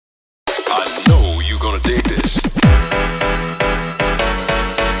dig this.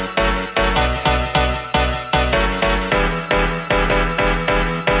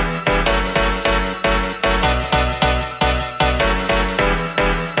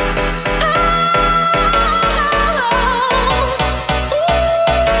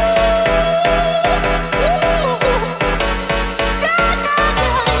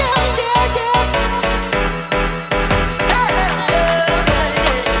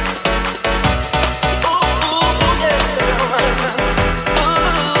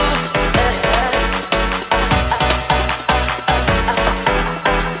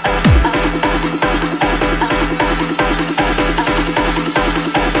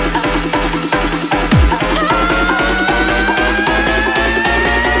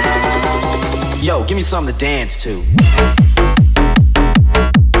 Yo, give me something to dance to.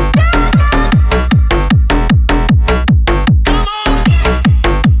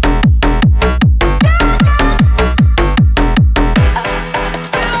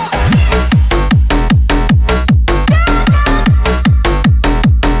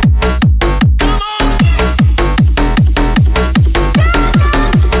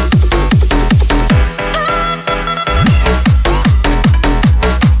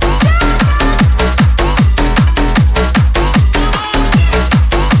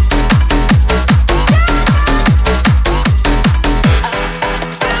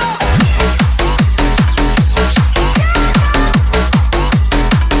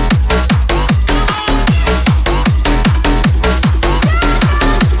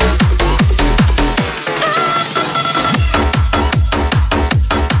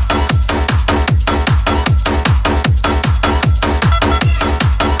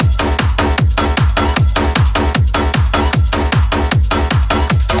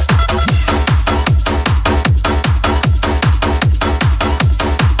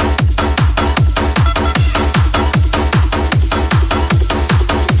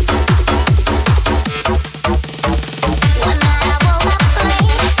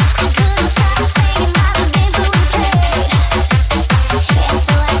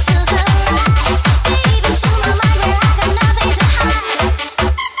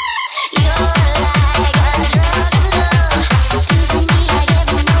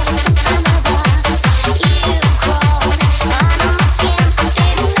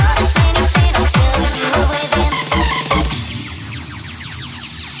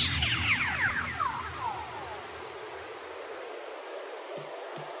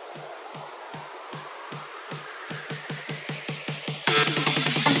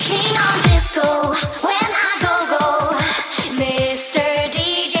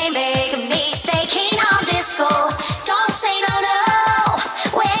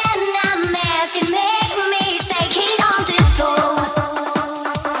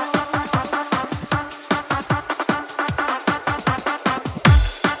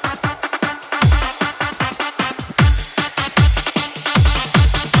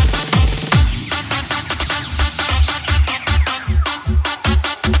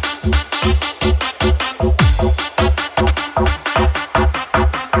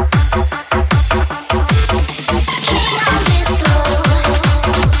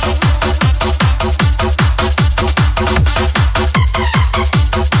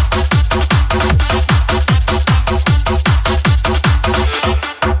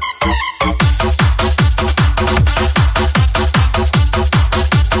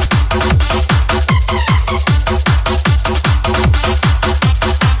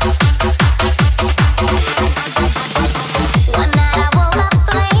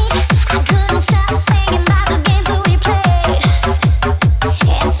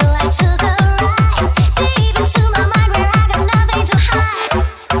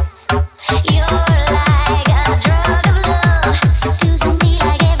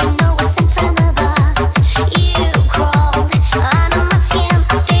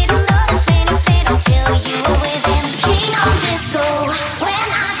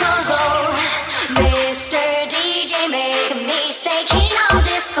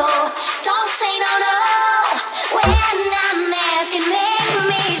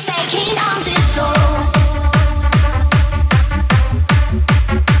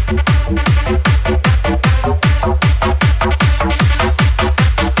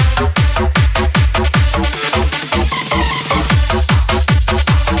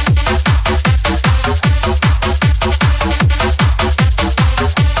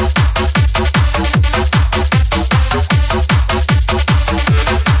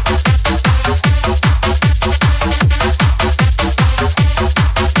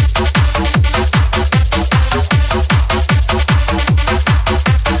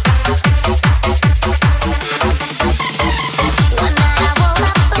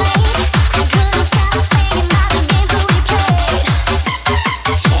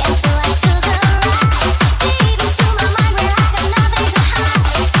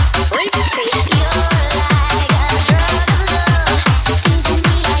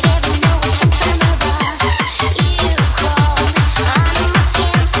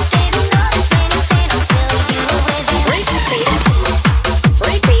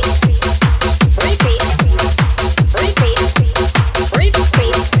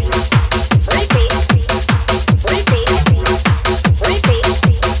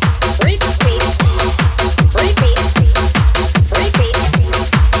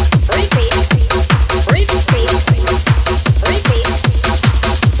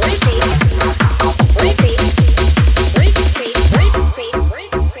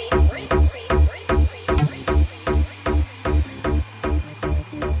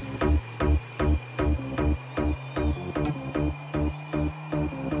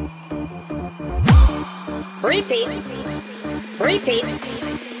 repeat, repeat, repeat,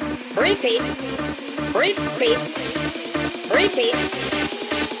 repeat, repeat, repeat,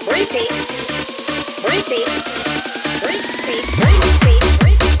 repeat, repeat, repeat.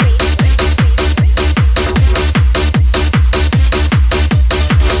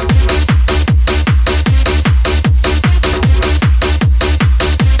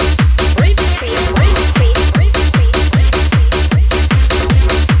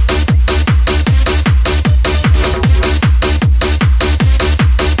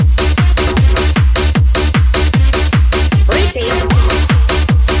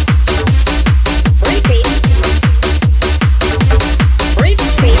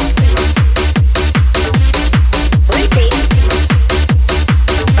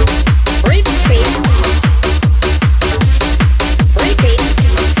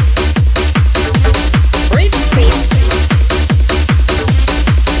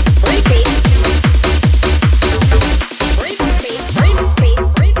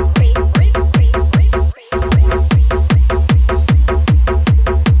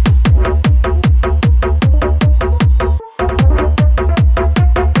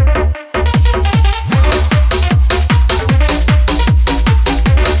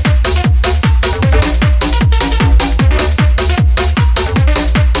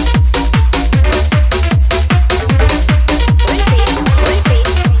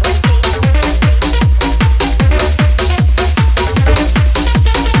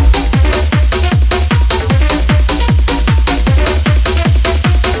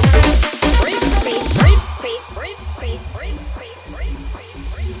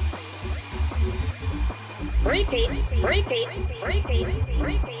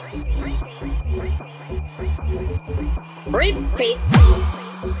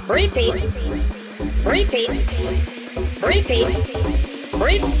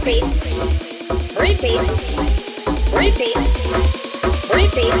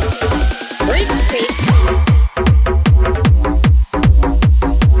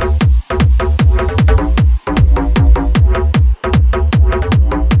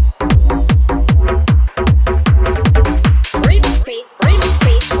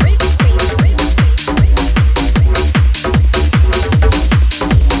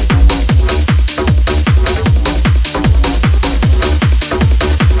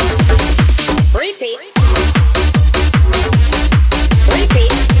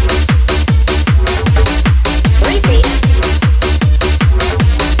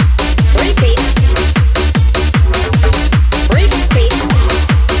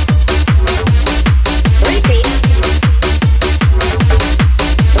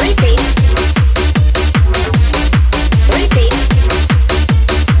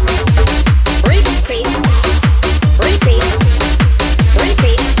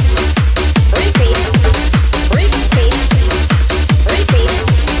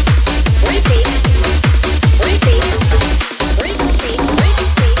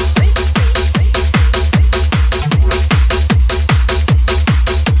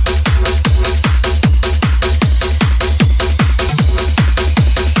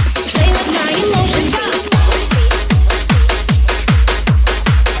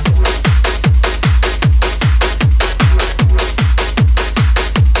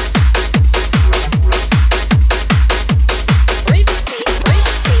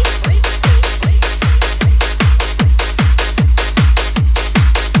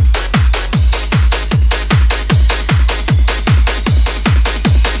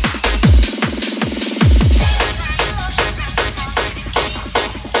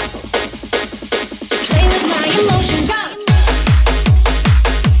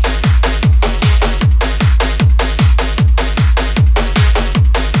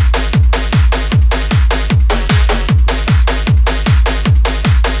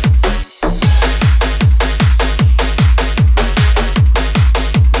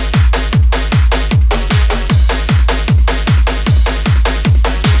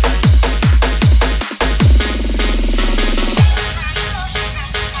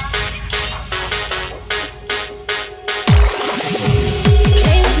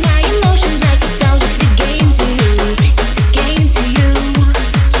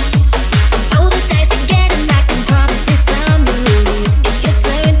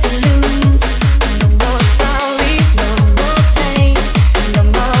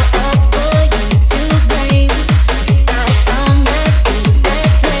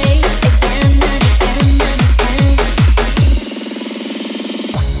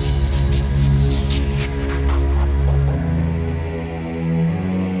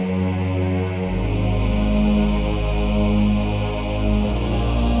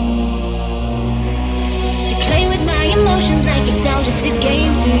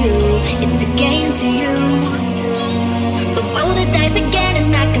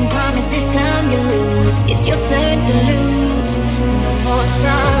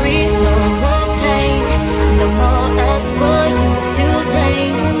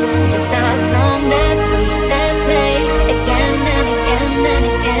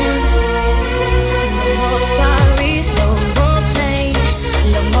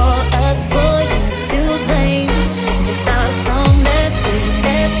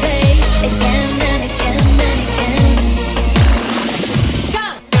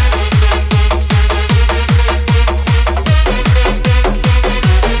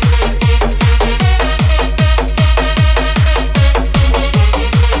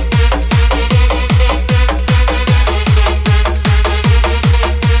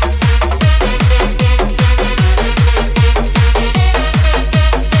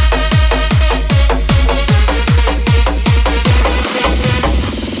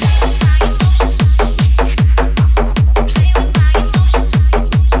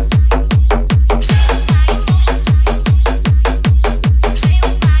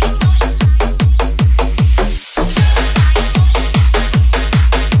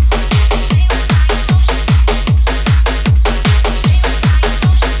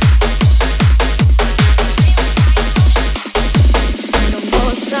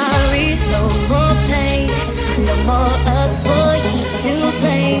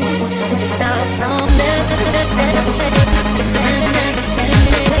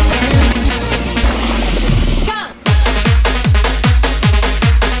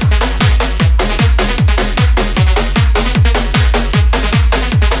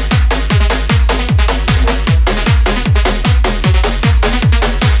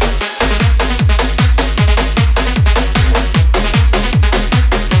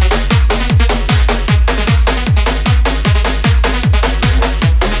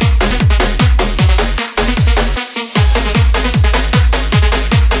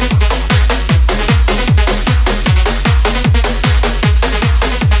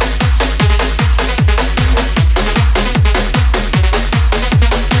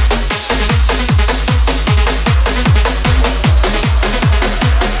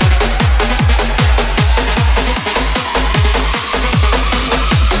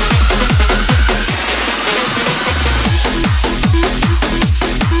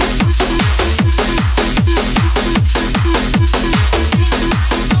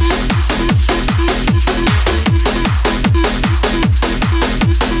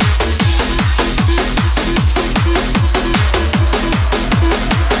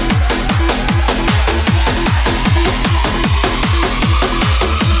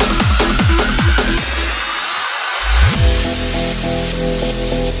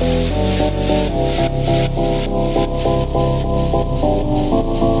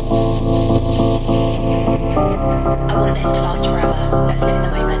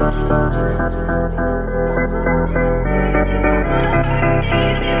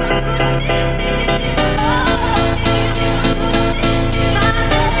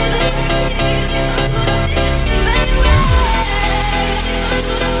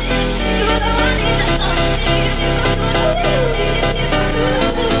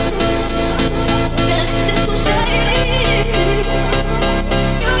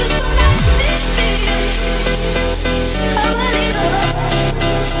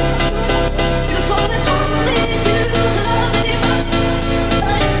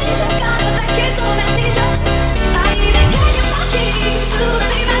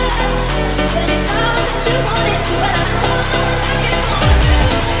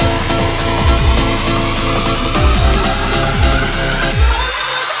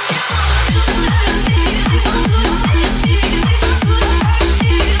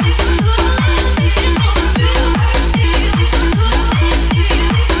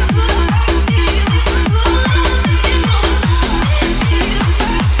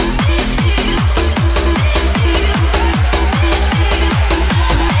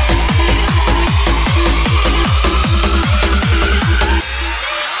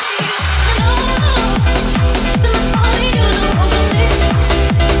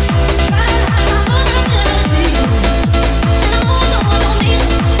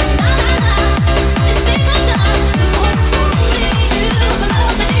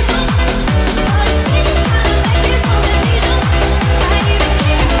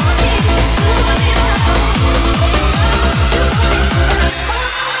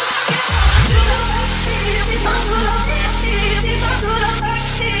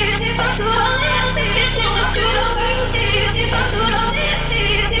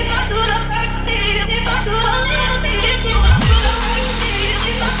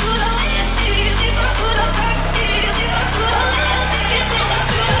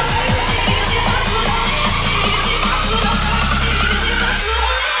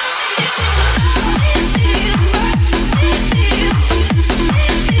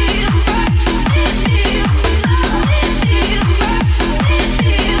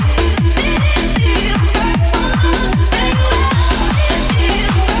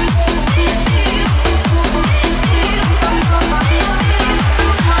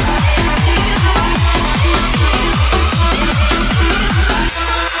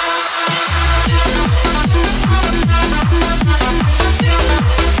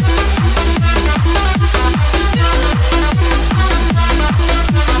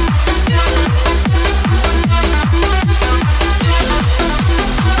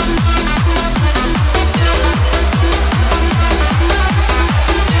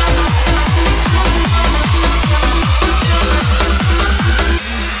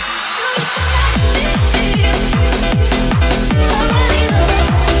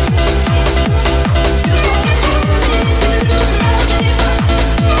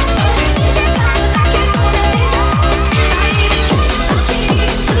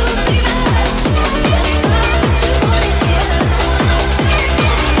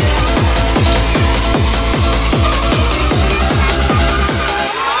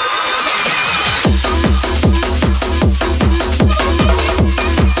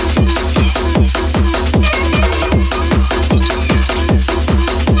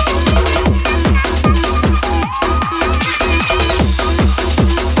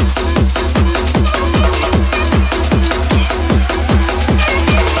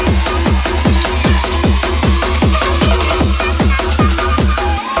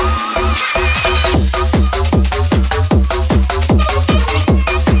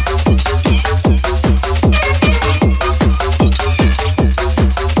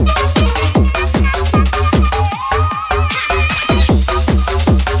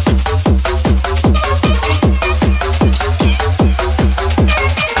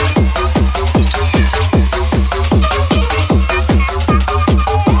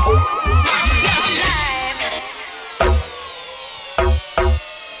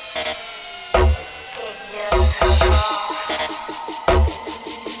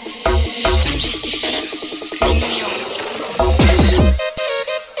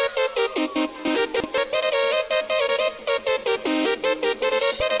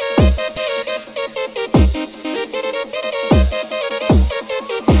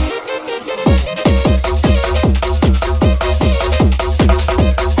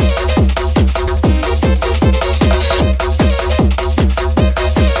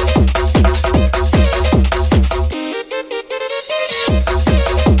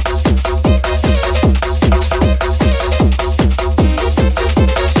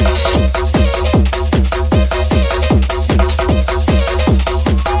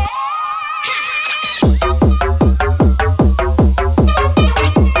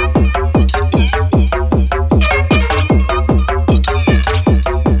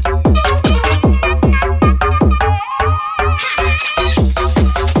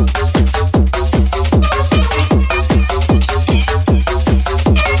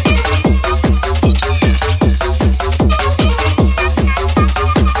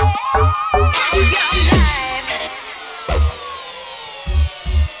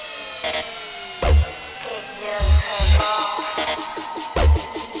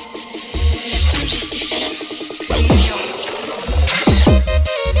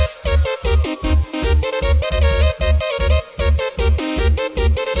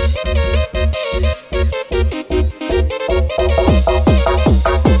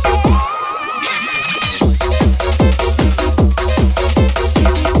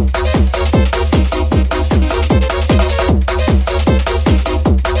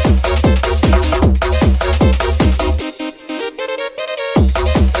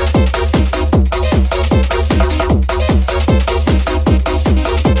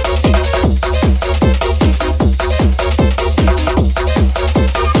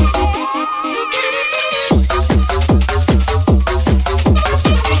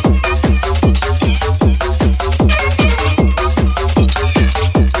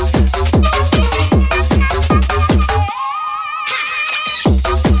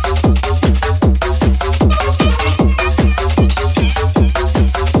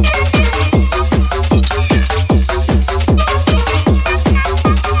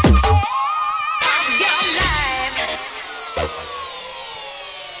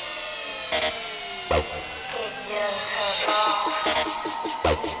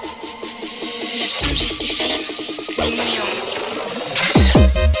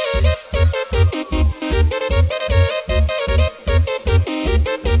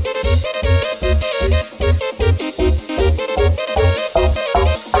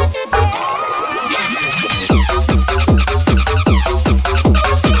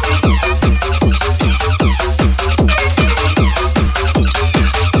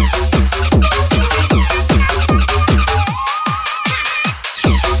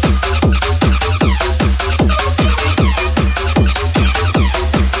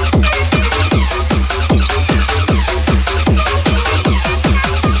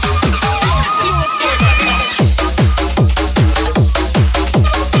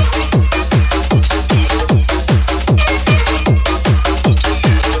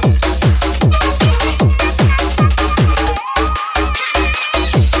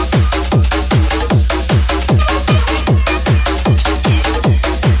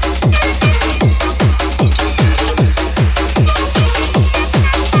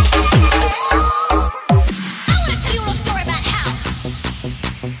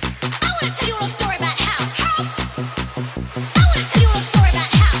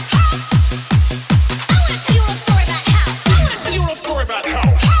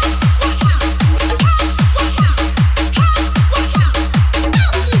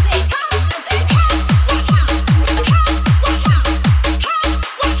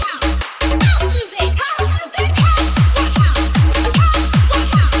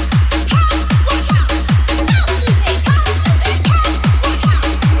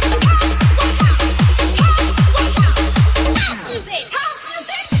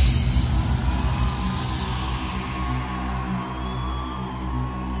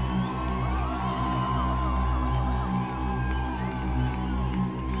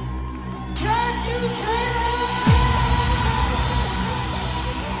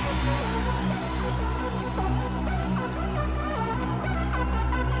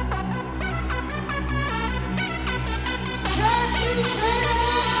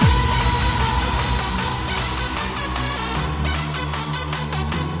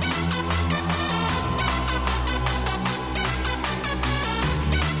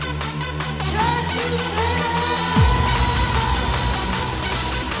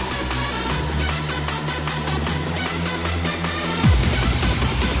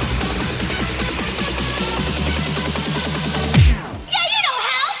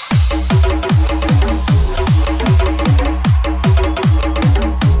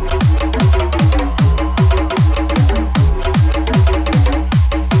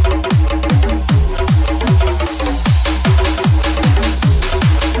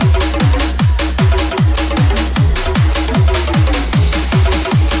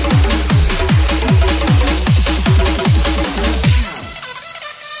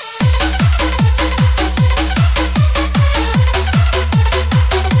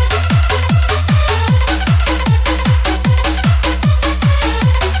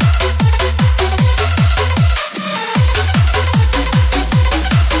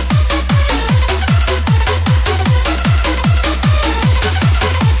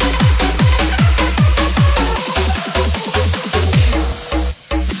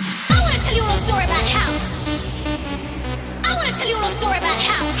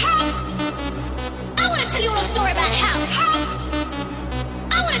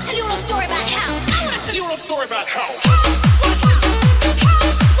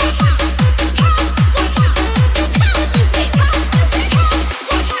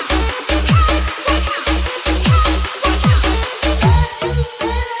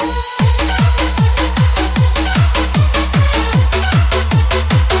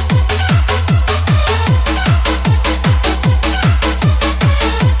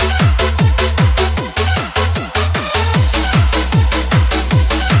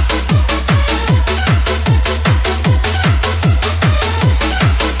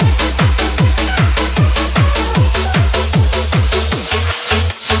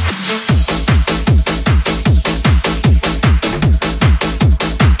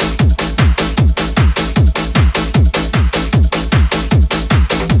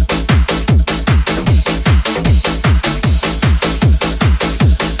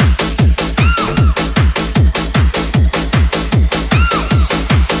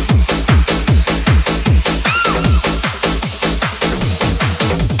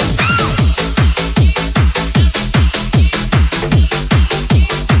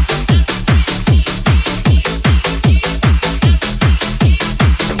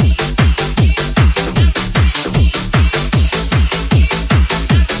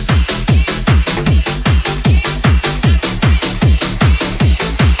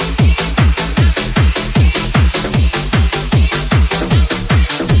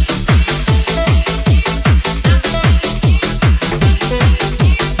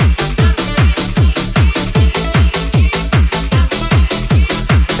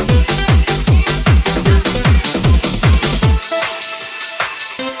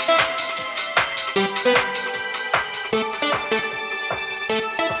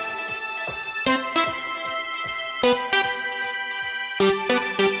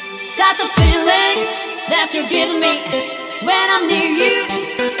 feeling that you're giving me when I'm near you.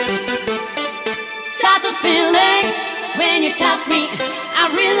 Such a feeling when you touch me,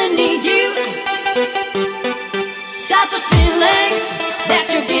 I really need you. Such a feeling that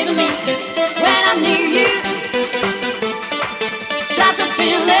you're giving me when I'm near you. Such a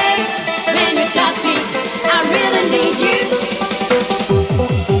feeling when you touch me, I really need you.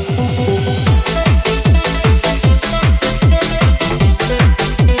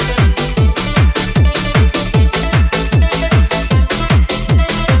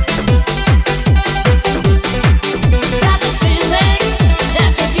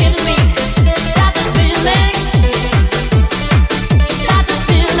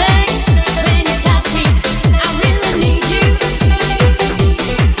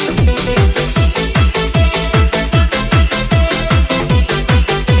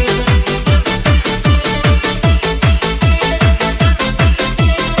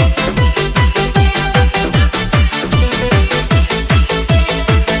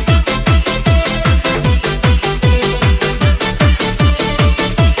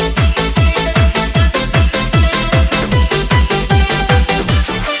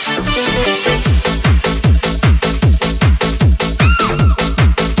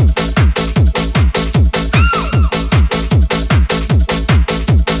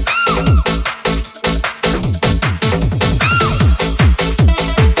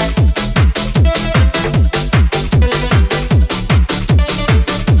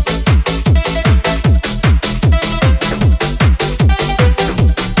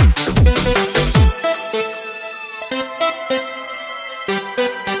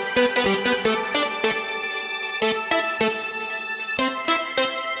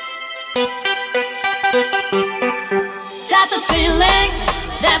 Such a feeling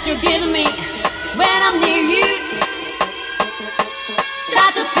that you're giving me when I'm near you.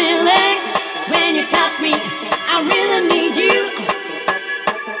 Such a feeling when you touch me, I really need you.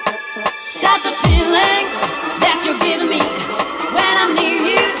 Such a feeling that you're giving me when I'm near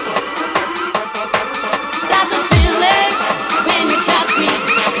you. Such a feeling when you touch me,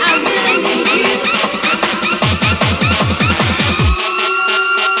 I really need you.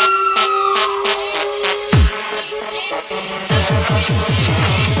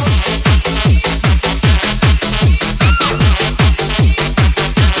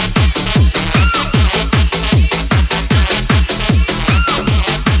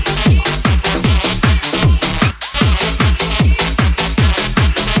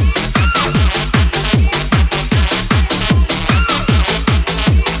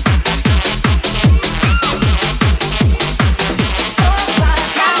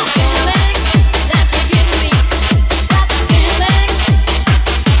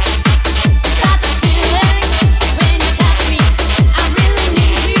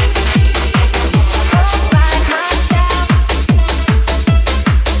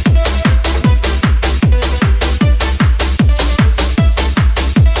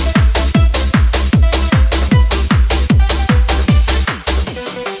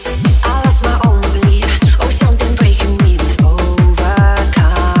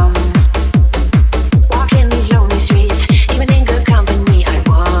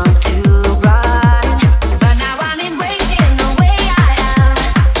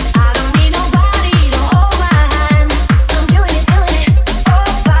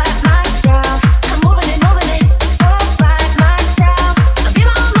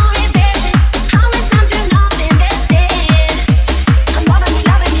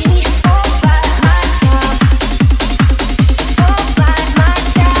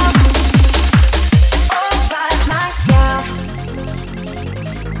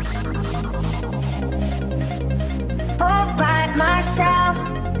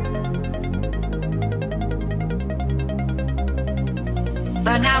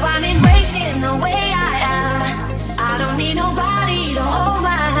 But now I'm embracing the way I am. I don't need nobody to hold my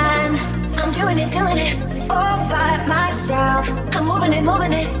hand. I'm doing it all by myself. I'm moving it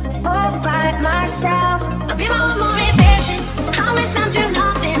all by myself. I'll be my own motivation. I'll listen to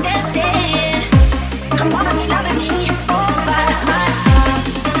nothing they're saying. I'm loving me all by myself.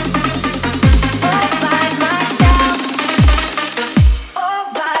 All by myself. All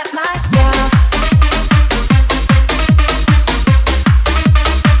by myself.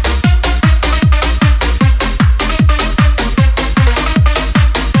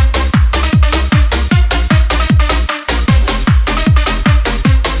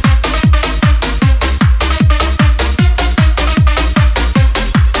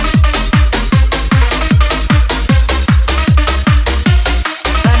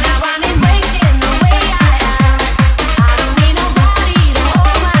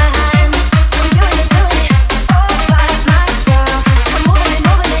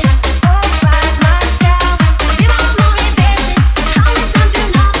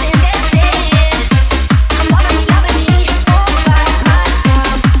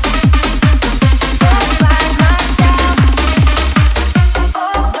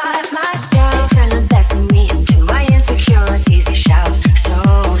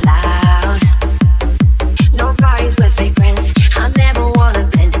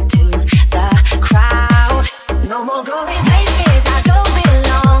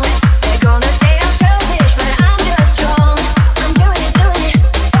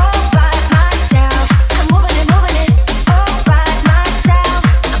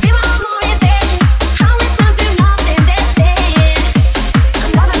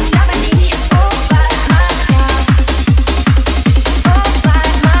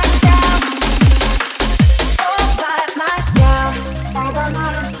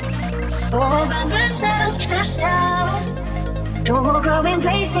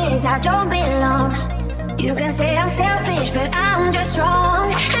 means I don't belong. You can say I'm selfish, but I'm just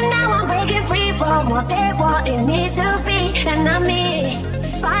strong. And now I'm breaking free from what they want it need to be. And I'm me,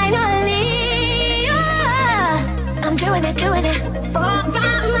 finally. I'm doing it all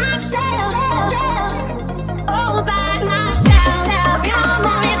by myself. All by myself. You're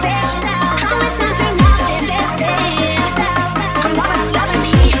motivation. I'm listening to nothing they're saying. I'm loving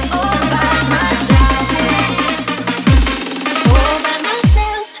me all by myself. All by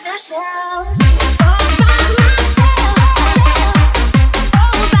myself. All by myself.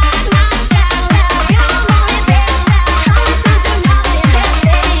 All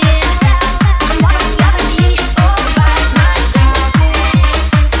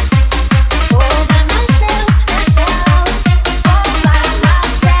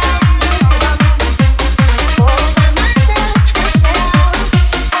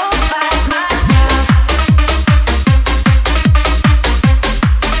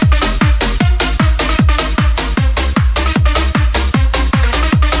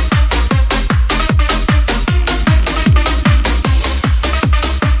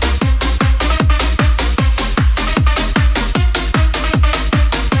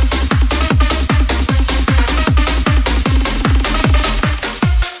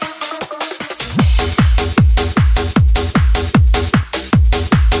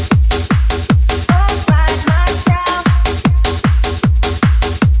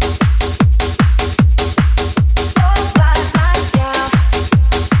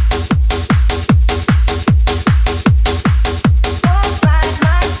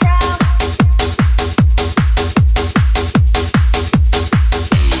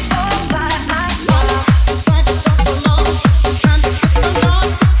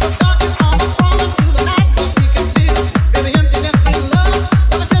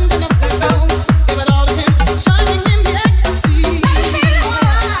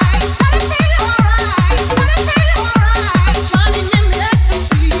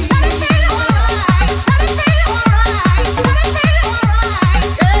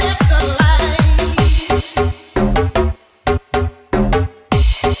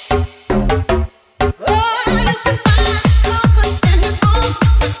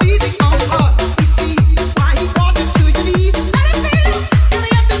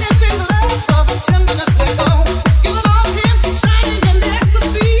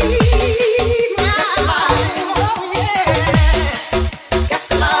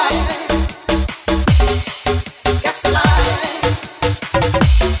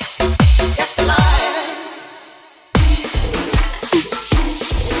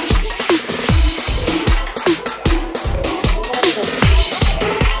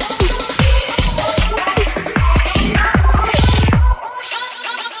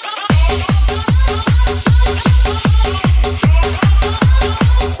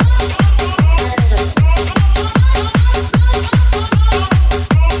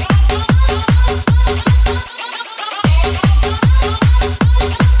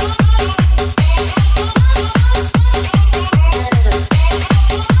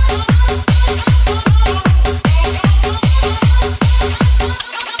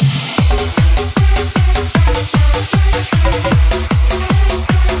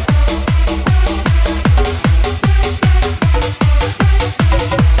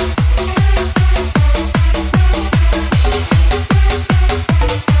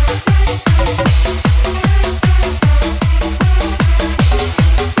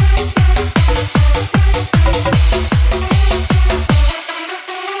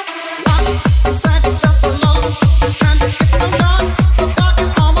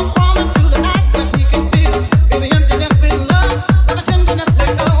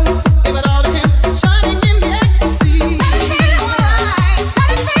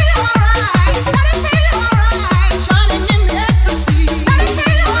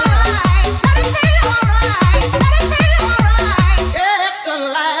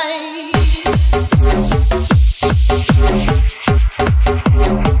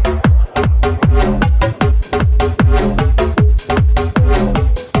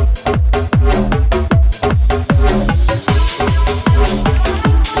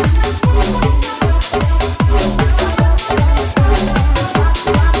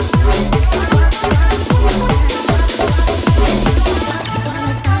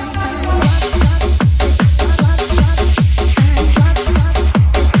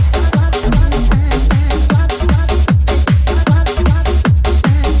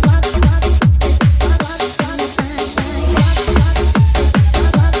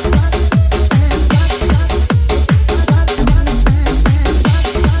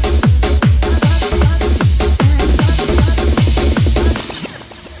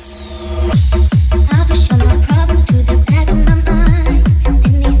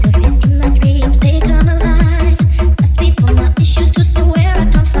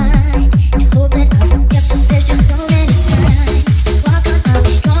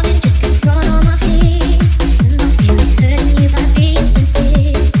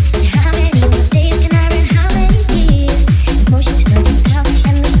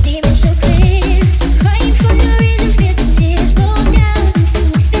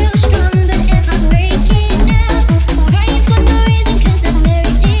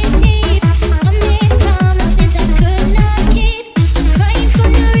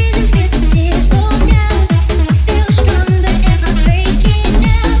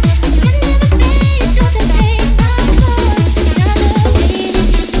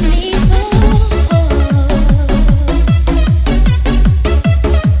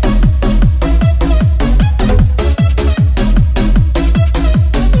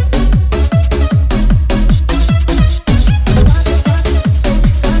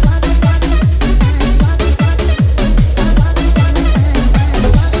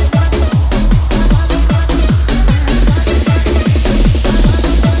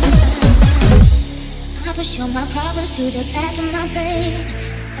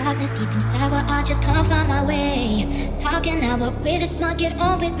sour, I just can't find my way. How can I walk with a smile, get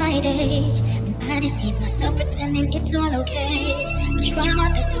on with my day? When I deceive myself, pretending it's all okay. I try my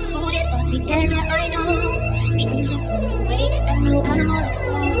best to hold it all together, I know. Dreams have blown away, I know I'm all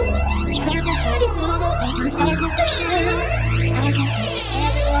exposed. I try to hide it all away on top of the shelf. I can't lie to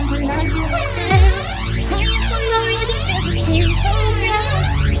everyone, but not to myself. Crying for no reason, feel the tears fall down.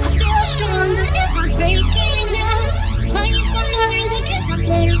 I feel stronger if I'm breaking now. Crying for no reason, cause I'm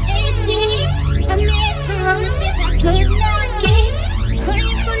buried in deep. I made promises I could not keep.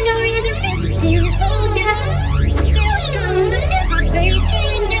 Crying for no reason, feel the tears fall down. I feel stronger if I'm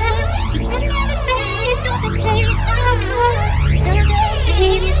breaking now. Cause I never faced all the pain I caused. Now the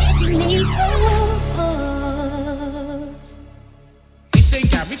pain is hitting me close. This ain't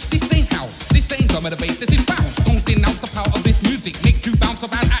garage, this ain't house. This ain't drum of the bass, this is bounce. Don't denounce the power of this music, make you bounce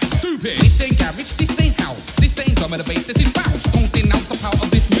around, act stupid. This ain't garage, this ain't house. This ain't drum of the bass, this is bounce. Don't denounce the power of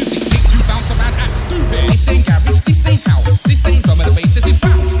this music, make you bounce around, act stupid. This ain't garage, this ain't house. This ain't drum of the bass, this is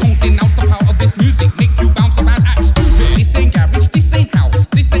bounce. Don't denounce the power of this music, make you bounce around, act stupid. This ain't garage, this ain't house.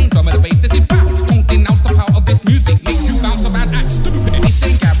 This ain't drum of the bass, this is bounce. Don't denounce the power of this music, make you bounce around, act stupid. This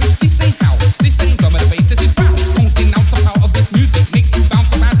ain't garage, this ain't house. This ain't drum of the bass, this is bounce. Don't denounce the power of this music, make you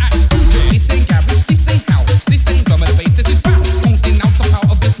bounce around, act stupid. This ain't garage, this ain't house. This ain't drum of the bass, this is bounce. Don't denounce the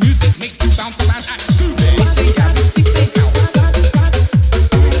power of this music, make you bounce around, act stupid. This ain't garage, this ain't house.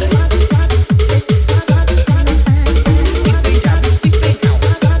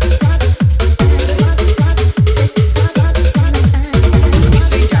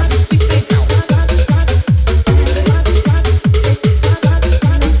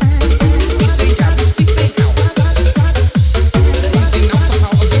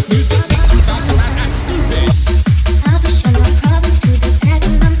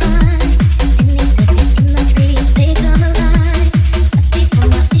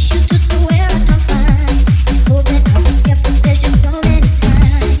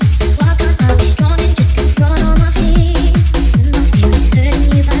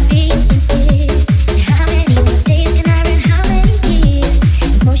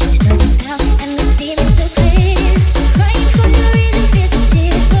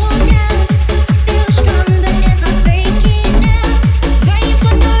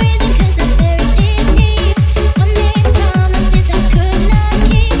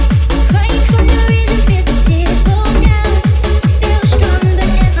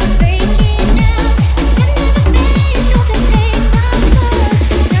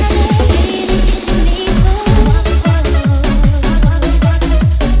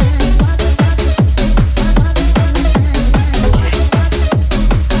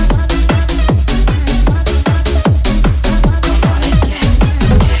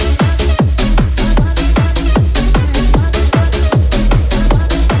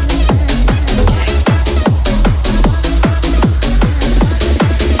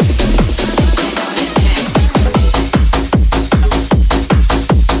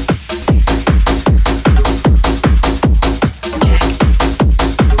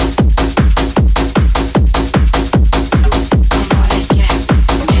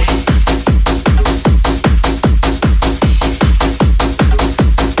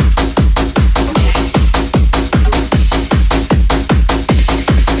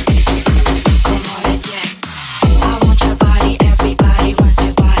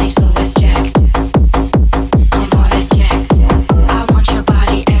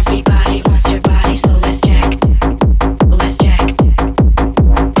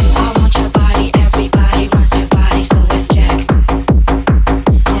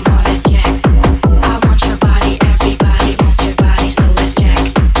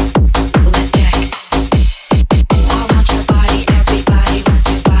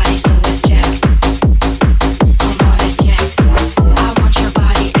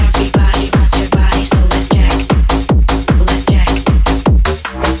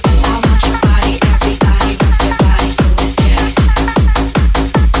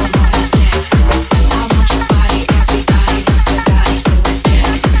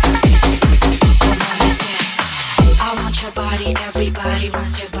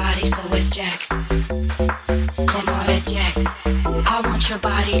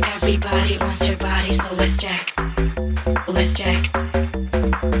 Everybody wants your body, so let's check. Let's check. I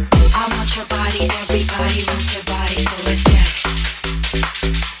want your body, everybody wants your body, so let's check.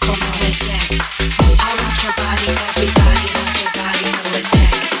 Come on, let's check. I want your body, everybody wants your body, so let's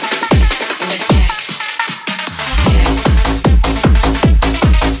check. Let's check. Check.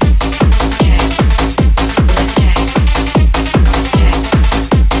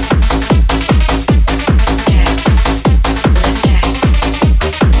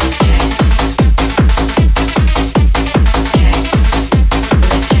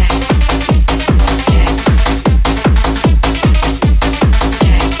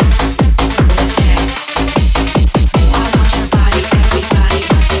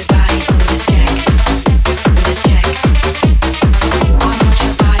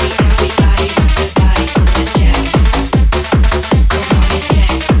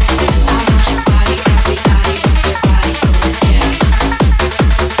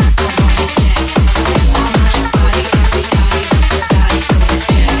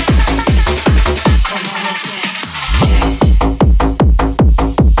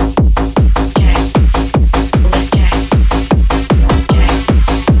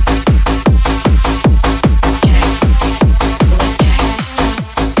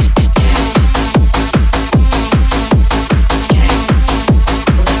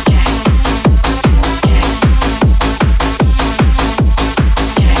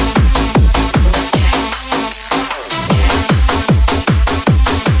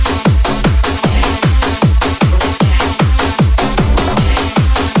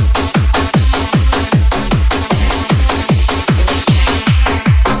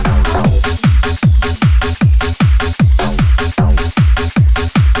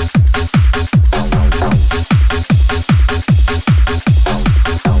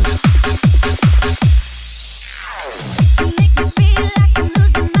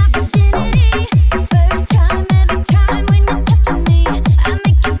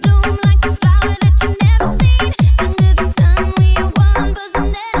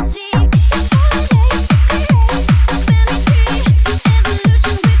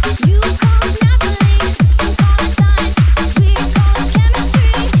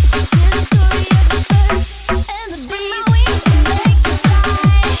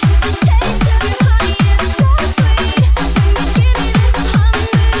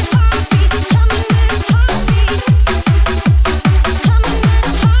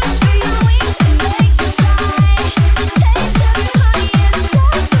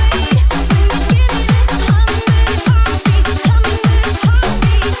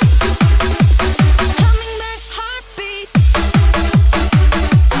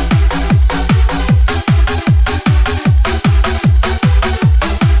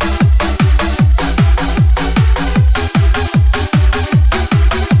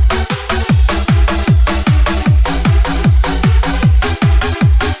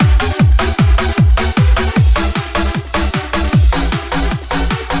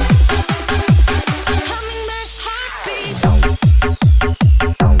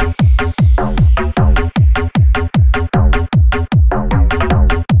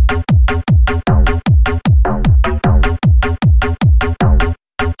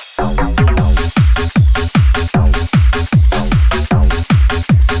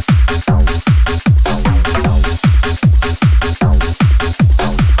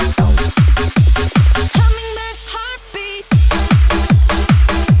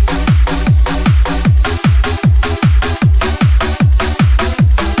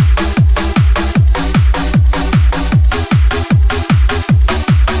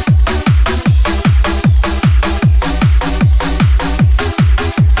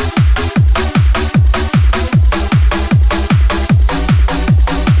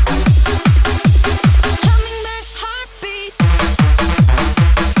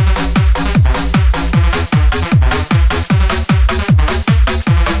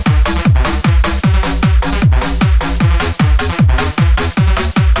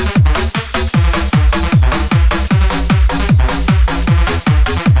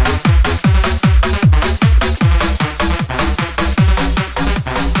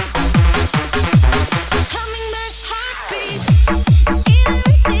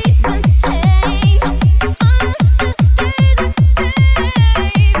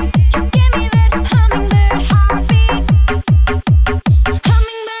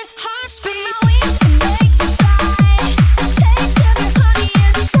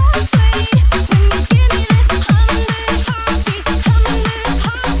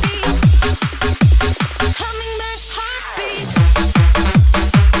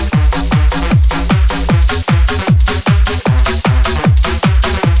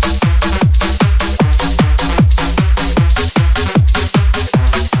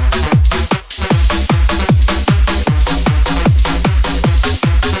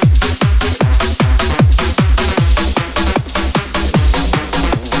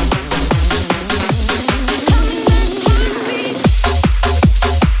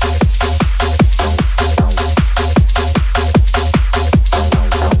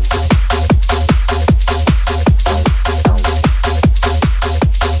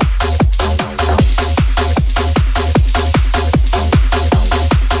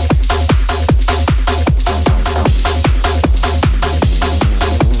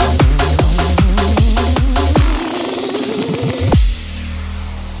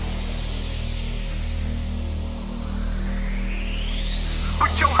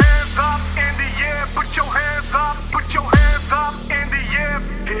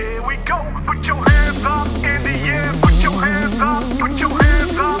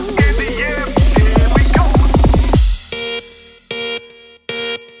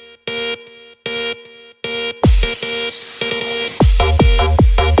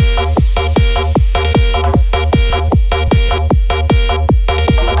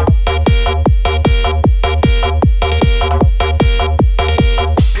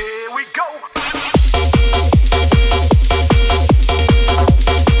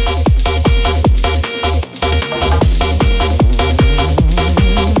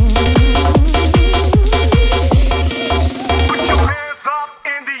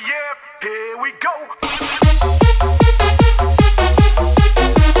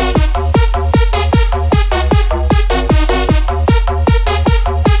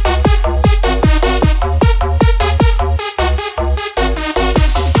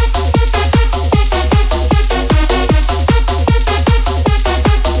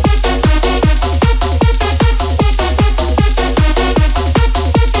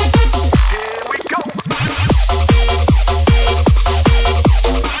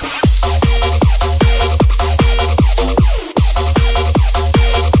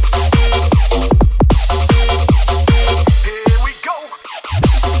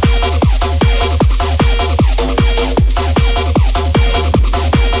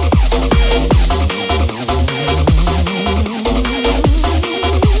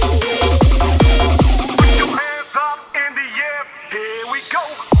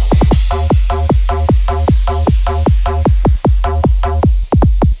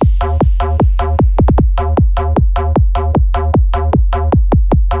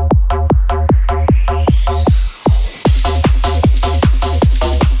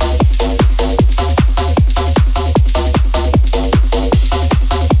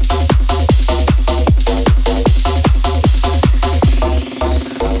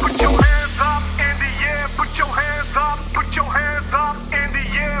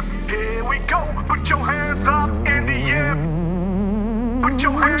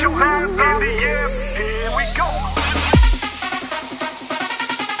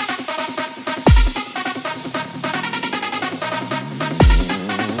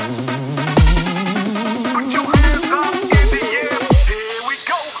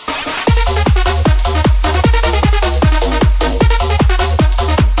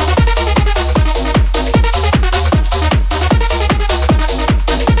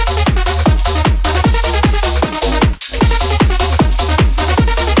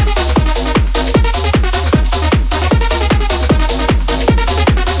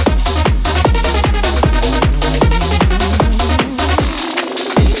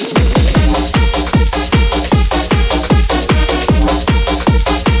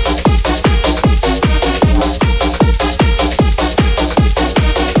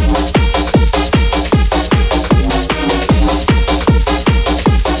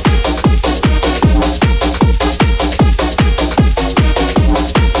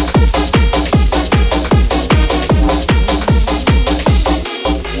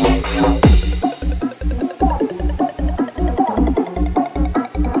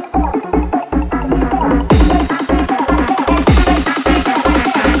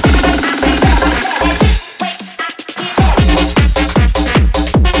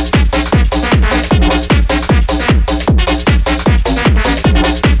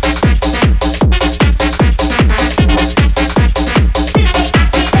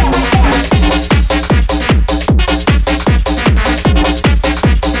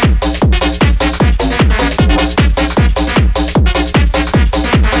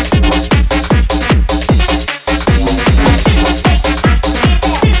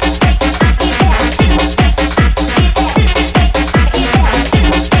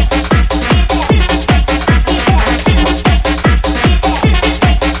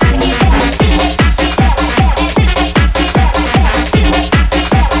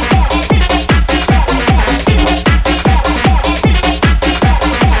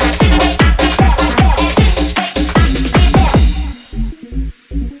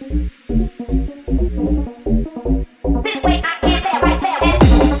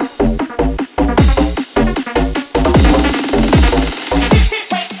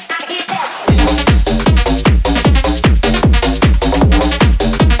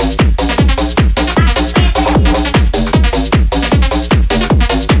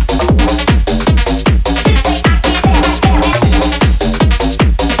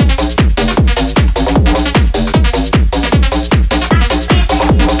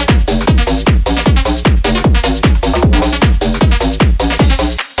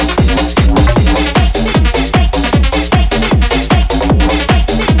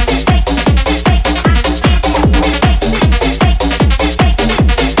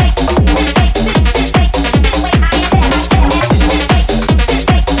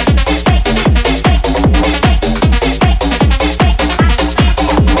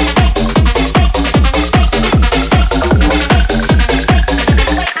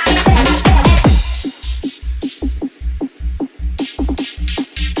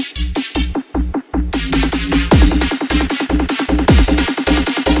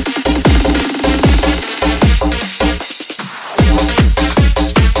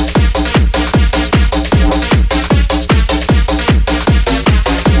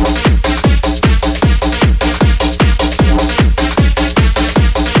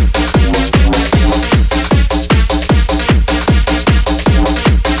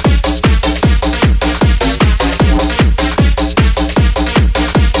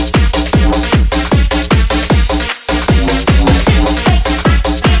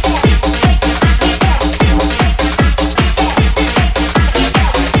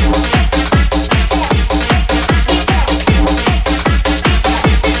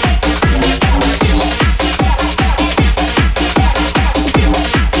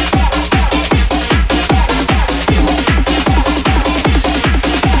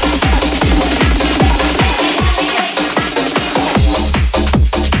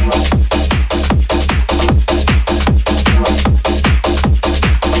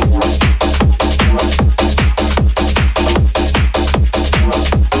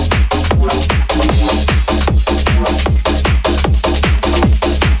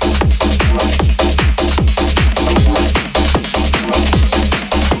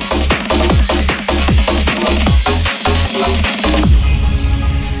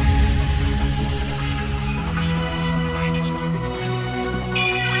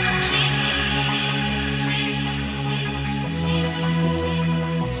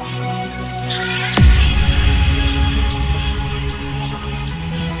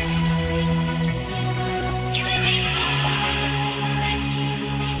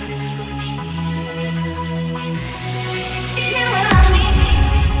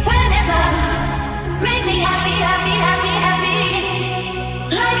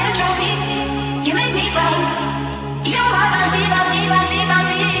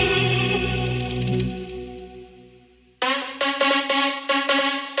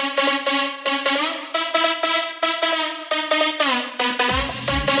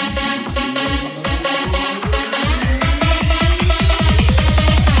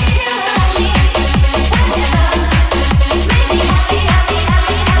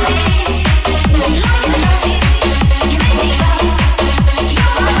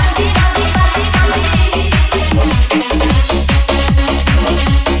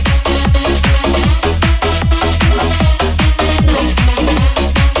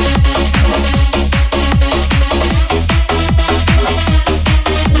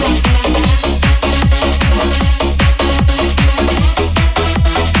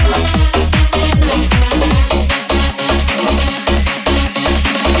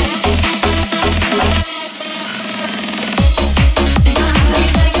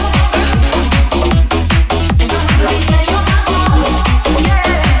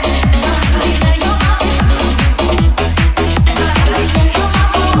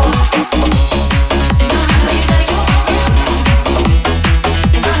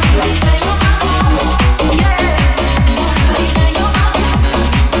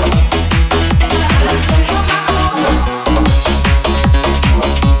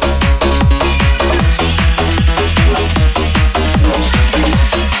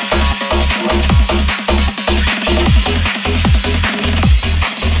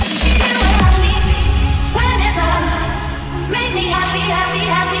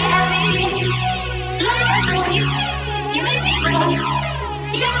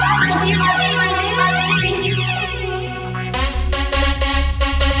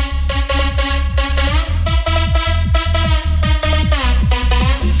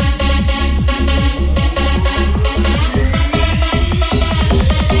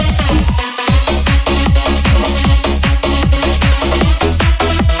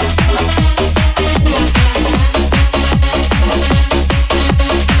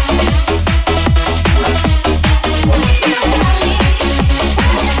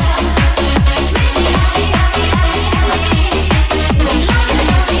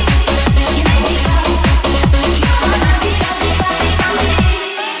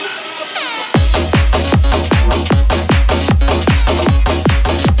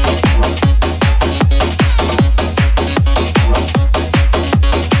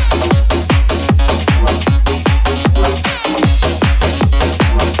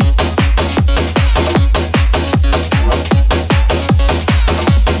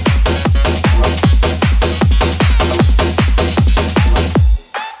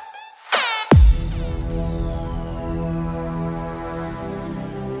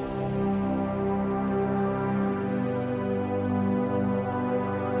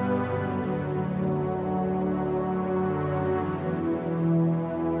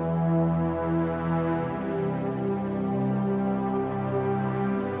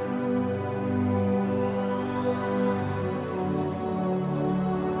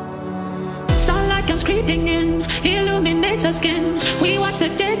 comes creeping in, illuminates our skin. We watch the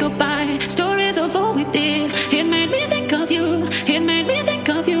day go by, stories of all we did. It made me think of you, it made me think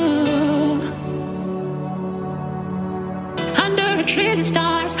of you. Under a trillion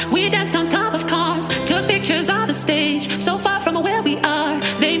stars, we danced on top of cars, took pictures of the stage, so far from where we are.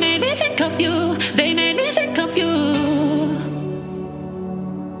 They made me think of you, they made me think of you.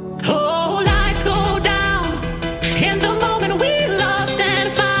 Oh, lights go down in the moment we lost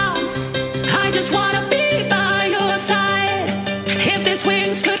and found. I just wanna be by your side, if these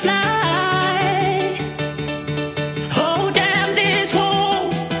wings could fly. Oh, damn these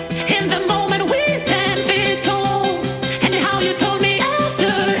walls, in the moment we 10 feet tall. And how you told me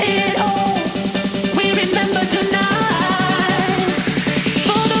after it all, we remember tonight,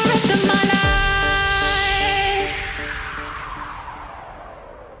 for the rest of my life.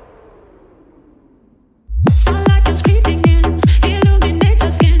 Sunlight comes creeping in, illuminates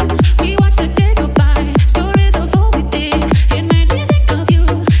our skin. We watch the day go by, stories of all we did. It made me think of you,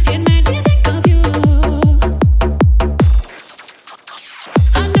 it made me think of you.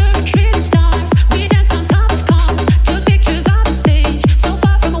 Under a trillion stars, we danced on top of cars, took pictures of the stage, so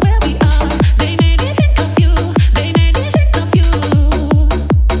far from where we are. They made me think of you, they made me think of you.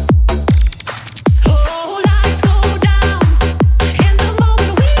 Oh, lights go down in the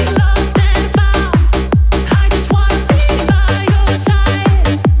moment we lost and found. I just wanna be by your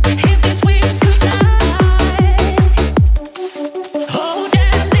side, if these wings could fly. Oh,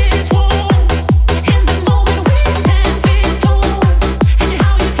 damn these walls, in the moment we 10 feet tall. And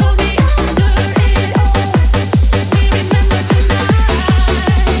how you told me after it all, we remember tonight,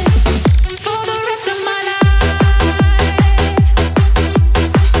 for the rest of my life.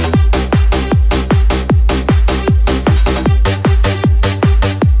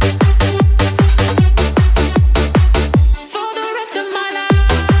 For the rest of my life.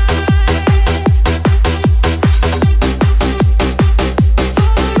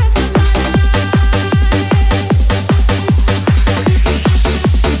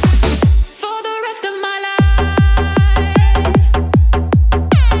 For the rest of my life.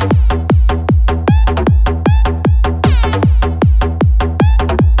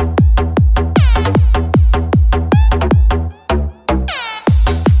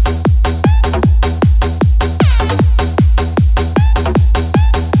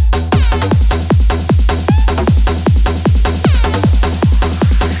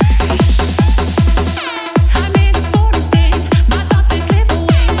 I made a foreign state, my thoughts they slip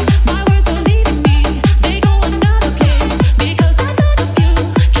away, my words are leaving me, they go another place, because I thought of you,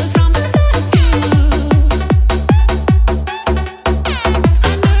 just from the thought of you.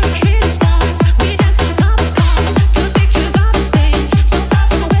 Under a trillion stars, we danced on top of cars, took pictures of the stage, so far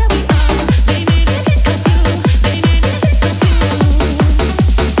from where we are. They made me think of you, they made me think of you.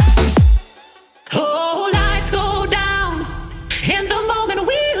 Oh, lights go down in the moment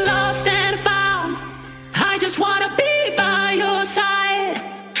we lost and found. I just wanna be by your side,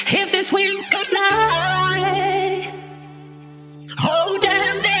 if these wings could fly. Oh,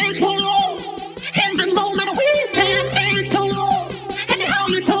 damn these walls, in the moment we 10 feet tall. And how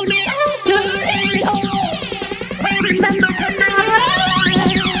you told me after it all, we remember tonight,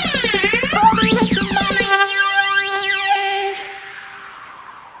 for the rest of my life.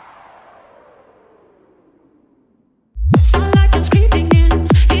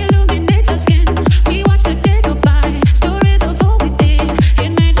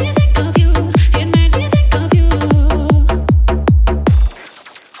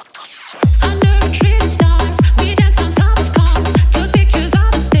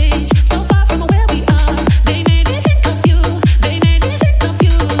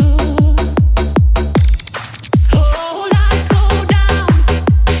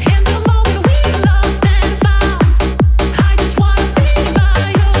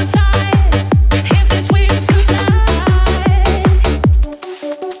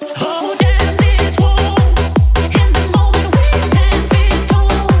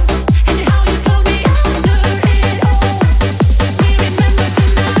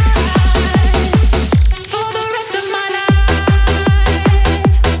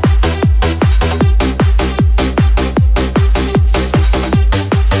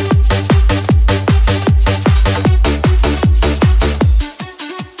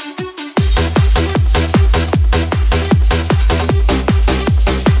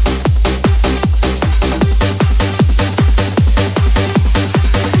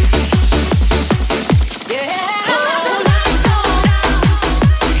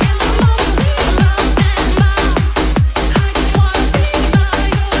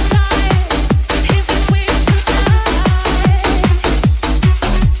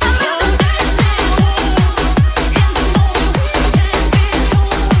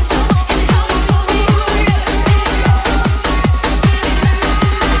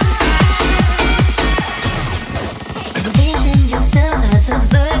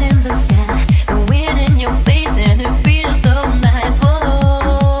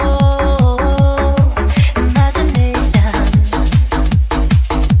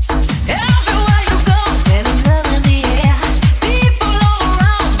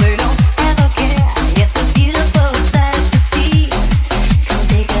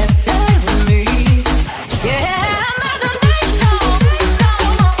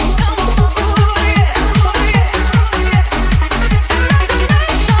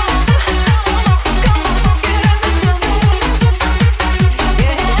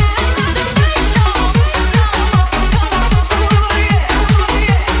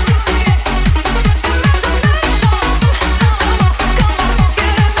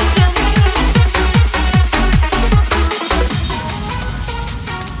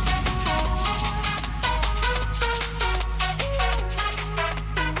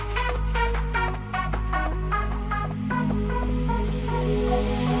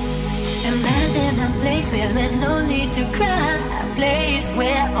 in a place where there's no need to cry, a place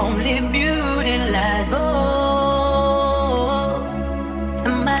where only beauty lies. Oh,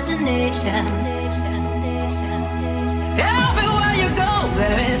 imagination. Everywhere you go,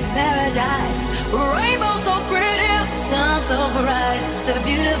 there is paradise. Rainbow so pretty, sun so bright. It's a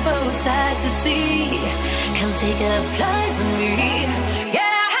beautiful sight to see. Come take a flight with me.